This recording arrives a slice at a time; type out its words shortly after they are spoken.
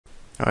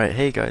Alright,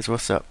 hey guys,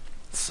 what's up?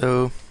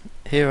 So,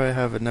 here I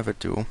have another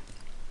duel,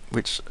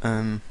 which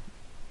I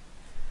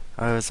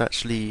was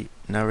actually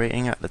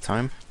narrating at the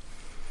time,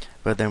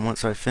 but then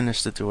once I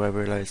finished the duel I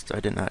realized I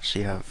didn't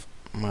actually have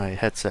my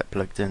headset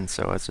plugged in,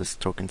 so I was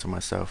just talking to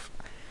myself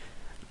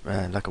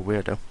like a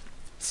weirdo.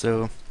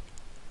 So,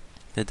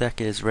 the deck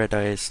is Red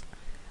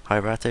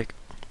Hieratic,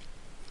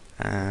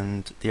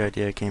 and the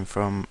idea came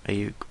from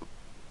a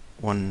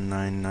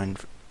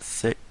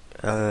 1996,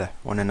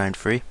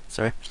 1993,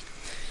 sorry.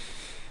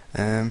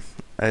 Um,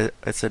 I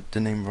said the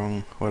name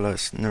wrong while I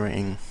was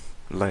narrating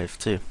live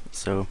too.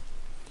 So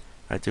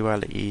I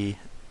duality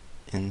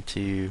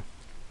into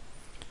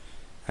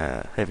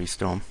heavy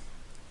storm.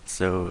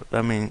 So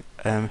I mean,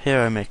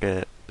 here I make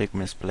a big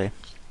misplay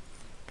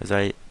because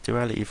I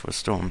duality for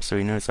storm. So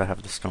he knows I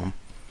have the storm.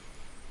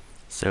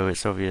 So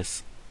it's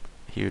obvious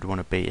he would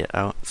want to bait it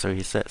out. So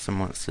he sets a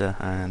monster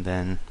and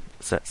then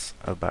sets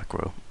a back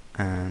row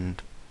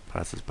and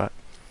passes back.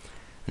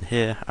 And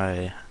here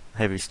I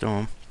heavy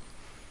storm.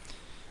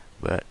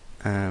 But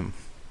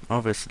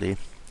obviously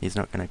he's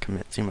not going to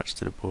commit too much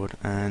to the board,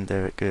 and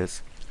there it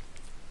goes,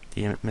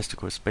 the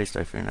mystical space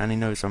typhoon. And he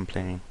knows I'm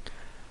playing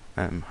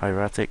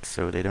Hieratics,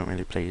 so they don't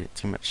really play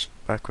too much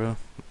back row.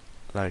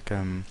 Like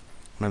one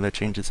of the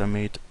changes I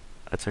made,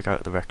 I took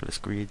out the Reckless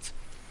Greeds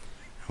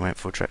and went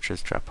for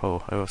Treacherous Trap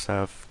Hole. I also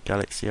have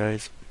Galaxy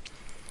Eyes,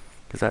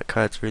 because that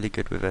card's really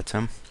good with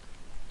a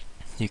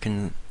You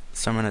can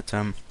summon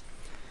a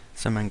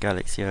summon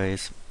Galaxy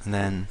Eyes, and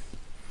then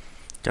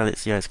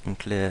Galaxy Eyes can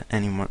clear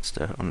any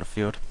monster on the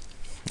field,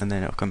 and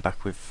then it'll come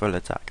back with full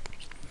attack.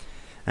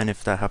 And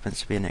if that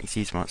happens to be an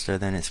Xyz monster,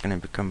 then it's going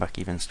to come back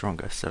even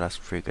stronger, so that's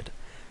pretty good.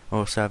 I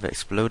also have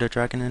Exploder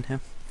Dragon in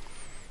here.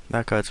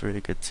 That card's really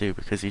good too,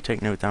 because you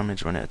take no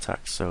damage when it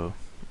attacks, so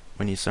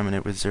when you summon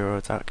it with 0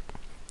 attack,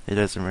 it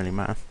doesn't really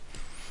matter.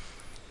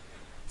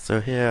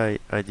 So here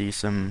I do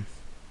some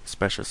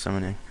special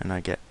summoning, and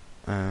I get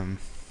the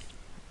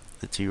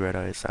 2 red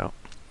eyes out.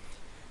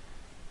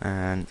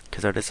 And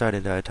because I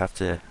decided I'd have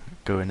to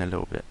go in a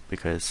little bit,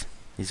 because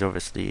he's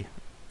obviously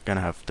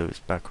gonna have those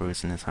back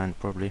rows in his hand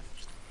probably.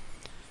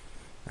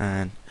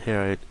 And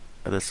here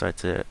I decided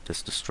to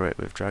just destroy it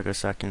with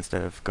Dragosack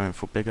instead of going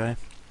for Big Eye,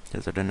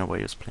 because I don't know what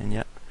he was playing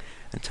yet.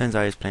 And it turns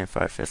out he's playing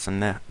 5 Fists,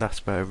 and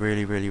that's where I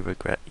really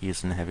regret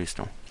using the Heavy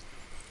Storm,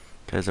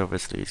 because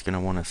obviously he's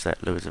gonna want to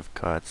set loads of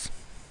cards,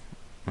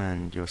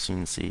 and you'll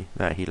soon see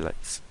that he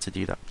likes to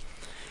do that.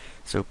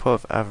 So Pot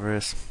of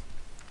Avarice,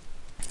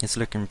 it's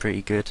looking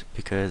pretty good,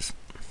 because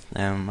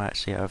I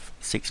actually have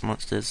 6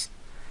 monsters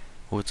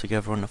all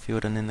together on the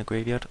field and in the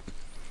graveyard.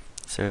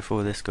 So if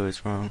all this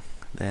goes wrong,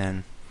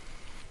 then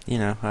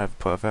I have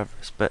Pot of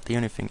Avarice. But the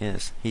only thing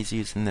is, he's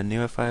using the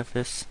newer 5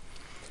 Fists,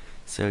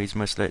 so he's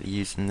most likely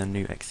using the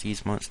new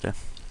Xyz monster,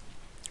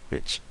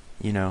 which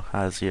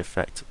has the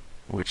effect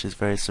which is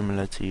very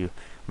similar to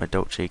my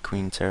Dolce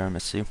Queen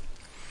Tiramisu.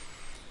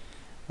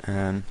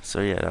 So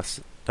yeah,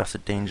 that's a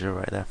danger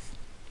right there.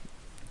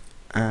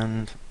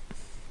 And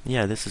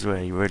yeah, this is where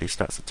he really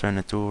starts to turn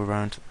the duel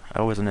around.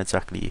 I wasn't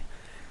exactly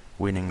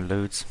winning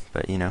loads,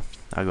 but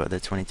I got the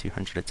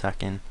 2200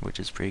 attack in, which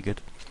is pretty good.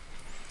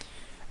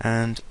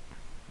 And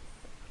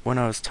when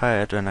I was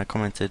tired and I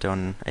commented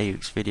on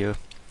Ayuk's video,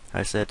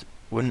 I said,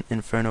 wouldn't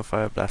Inferno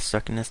Fire Blast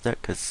suck in this deck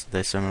because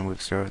they summon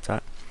with 0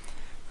 attack?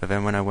 But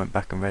then when I went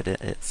back and read it,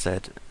 it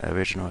said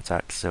original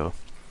attack, so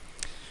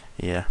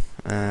yeah,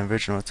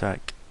 original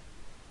attack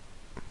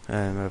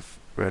of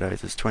Red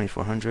Eyes is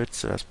 2400,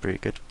 so that's pretty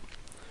good.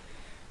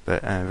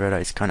 But Red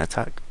Eyes can't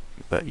attack,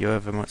 but your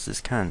other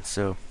monsters can,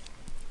 so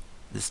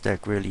this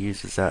deck really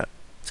uses that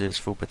to its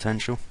full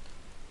potential,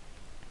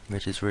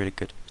 which is really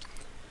good.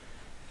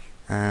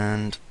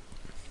 And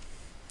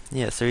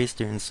yeah, so he's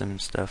doing some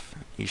stuff.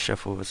 He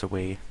shuffles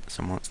away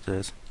some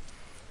monsters,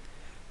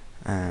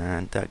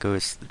 and that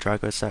goes the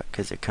Dragosack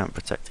because it can't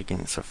protect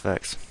against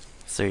effects.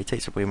 So he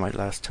takes away my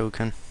last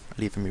token,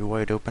 leaving me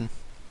wide open.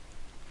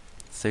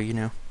 So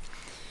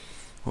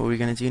what are we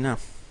going to do now?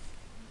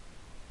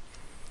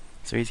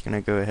 So he's going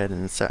to go ahead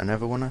and set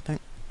another one, I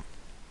think.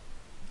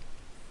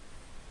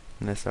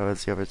 Unless that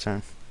was the other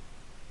turn.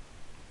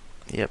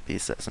 Yep, he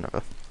sets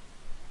another.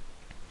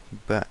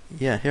 But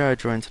yeah, here I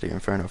draw into the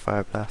Inferno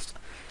Fire Blast.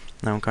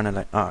 Now I'm kind of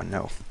like, oh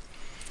no.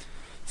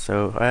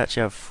 So I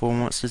actually have 4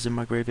 monsters in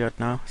my graveyard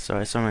now, so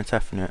I summon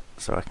Tefnut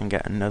so I can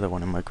get another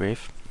one in my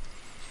grave,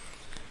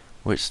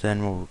 which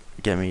then will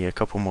get me a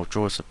couple more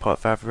draws of Pot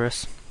of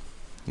Avarice,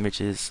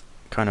 which is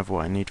kind of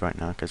what I need right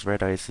now, because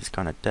Red Eyes is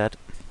kind of dead.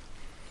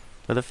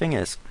 But the thing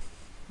is,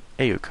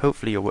 Ayuk,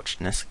 hopefully you're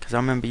watching this, because I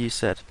remember you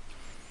said,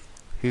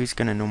 who's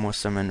going to normal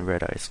summon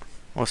Red Eyes?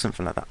 Or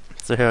something like that.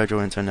 So here I draw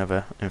into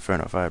another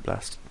Inferno Fire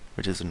Blast,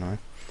 which is annoying.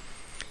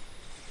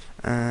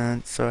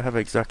 And so I have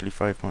exactly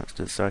 5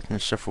 monsters, so I can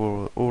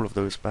shuffle all of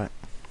those back,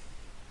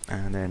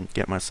 and then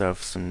get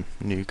myself some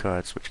new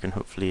cards, which can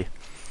hopefully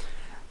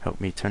help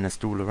me turn this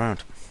duel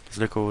around. Because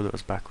look at all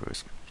those back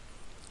rows.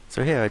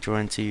 So here I draw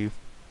into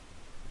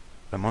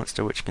a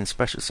monster which can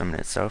special summon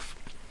itself,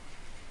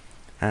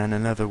 and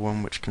another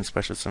one which can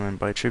special summon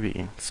by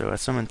tributing. So I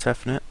summon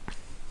Tefnut,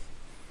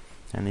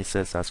 and he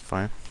says that's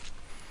fine.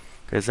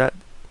 Because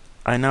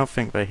I now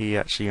think that he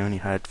actually only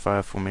had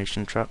fire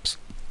formation traps,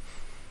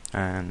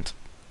 and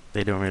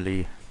they don't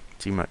really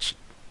do much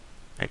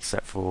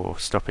except for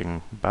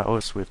stopping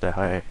battles with their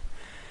high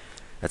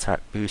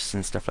attack boosts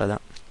and stuff like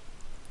that.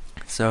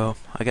 So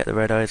I get the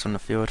red eyes on the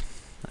field,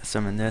 I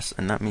summon this,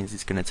 and that means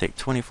he's going to take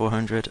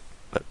 2400,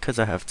 but because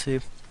I have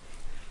 2,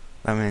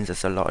 that means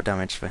it's a lot of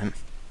damage for him.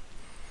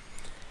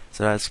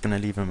 So that's going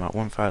to leave him at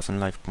 1000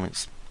 life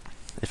points.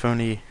 If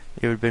only,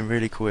 it would have been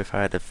really cool if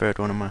I had a third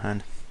one in my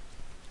hand,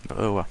 but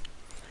oh well.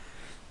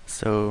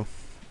 So,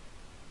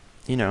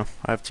 you know,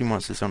 I have 2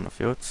 monsters on the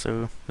field,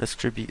 so let's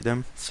tribute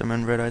them,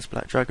 summon Red Eyes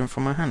Black Dragon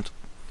from my hand.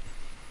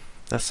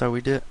 That's how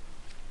we do it.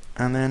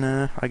 And then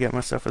I get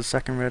myself a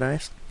second Red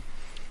Eyes.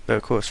 But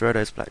of course, Red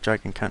Eyes Black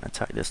Dragon can't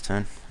attack this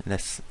turn,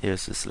 unless it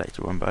was the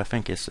selected one, but I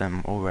think it's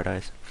all Red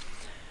Eyes.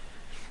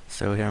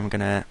 So here I'm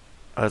gonna,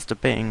 I was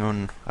debating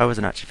on, I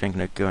wasn't actually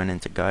thinking of going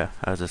into Gaia,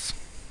 I was just,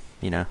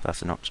 you know,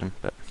 that's an option,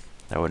 but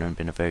that wouldn't have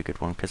been a very good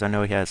one, because I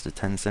know he has the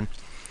Tenzin.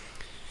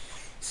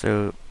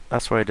 So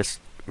that's why I just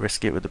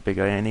risk it with the big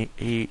eye, and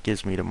he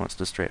gives me the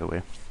monster straight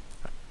away.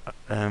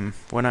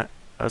 When I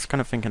was kind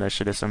of thinking I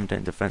should have summoned it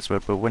in defense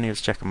mode, but when he was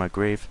checking my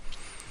grave,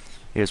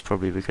 it was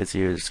probably because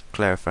he was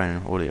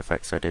clarifying all the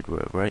effects I did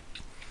were right.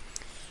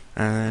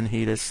 And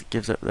he just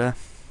gives up there,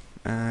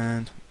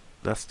 and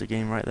that's the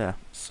game right there.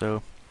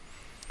 So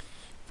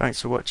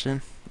thanks for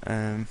watching.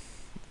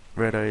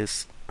 Red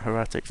Eyes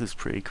Hieratics is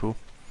pretty cool.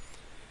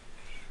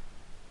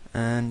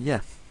 And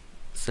yeah,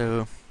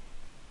 so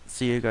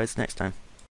see you guys next time.